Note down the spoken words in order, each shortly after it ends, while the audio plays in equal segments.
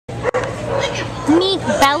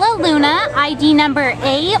Bella Luna, ID number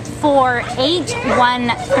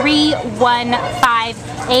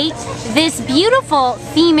A4813158. This beautiful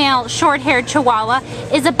female short-haired Chihuahua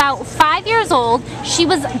is about 5 years old. She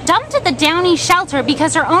was dumped at the Downey shelter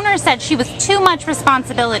because her owner said she was too much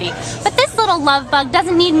responsibility. But this little love bug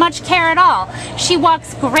doesn't need much care at all. She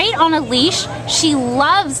walks great on a leash. She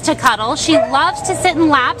loves to cuddle. She loves to sit in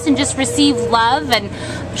laps and just receive love and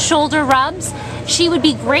shoulder rubs. She would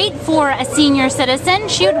be great for a senior citizen.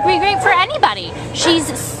 She would be great for anybody. She's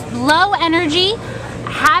low energy,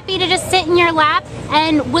 happy to just sit in your lap,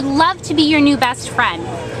 and would love to be your new best friend.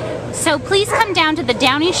 So please come down to the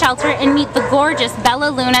Downey shelter and meet the gorgeous Bella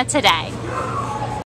Luna today.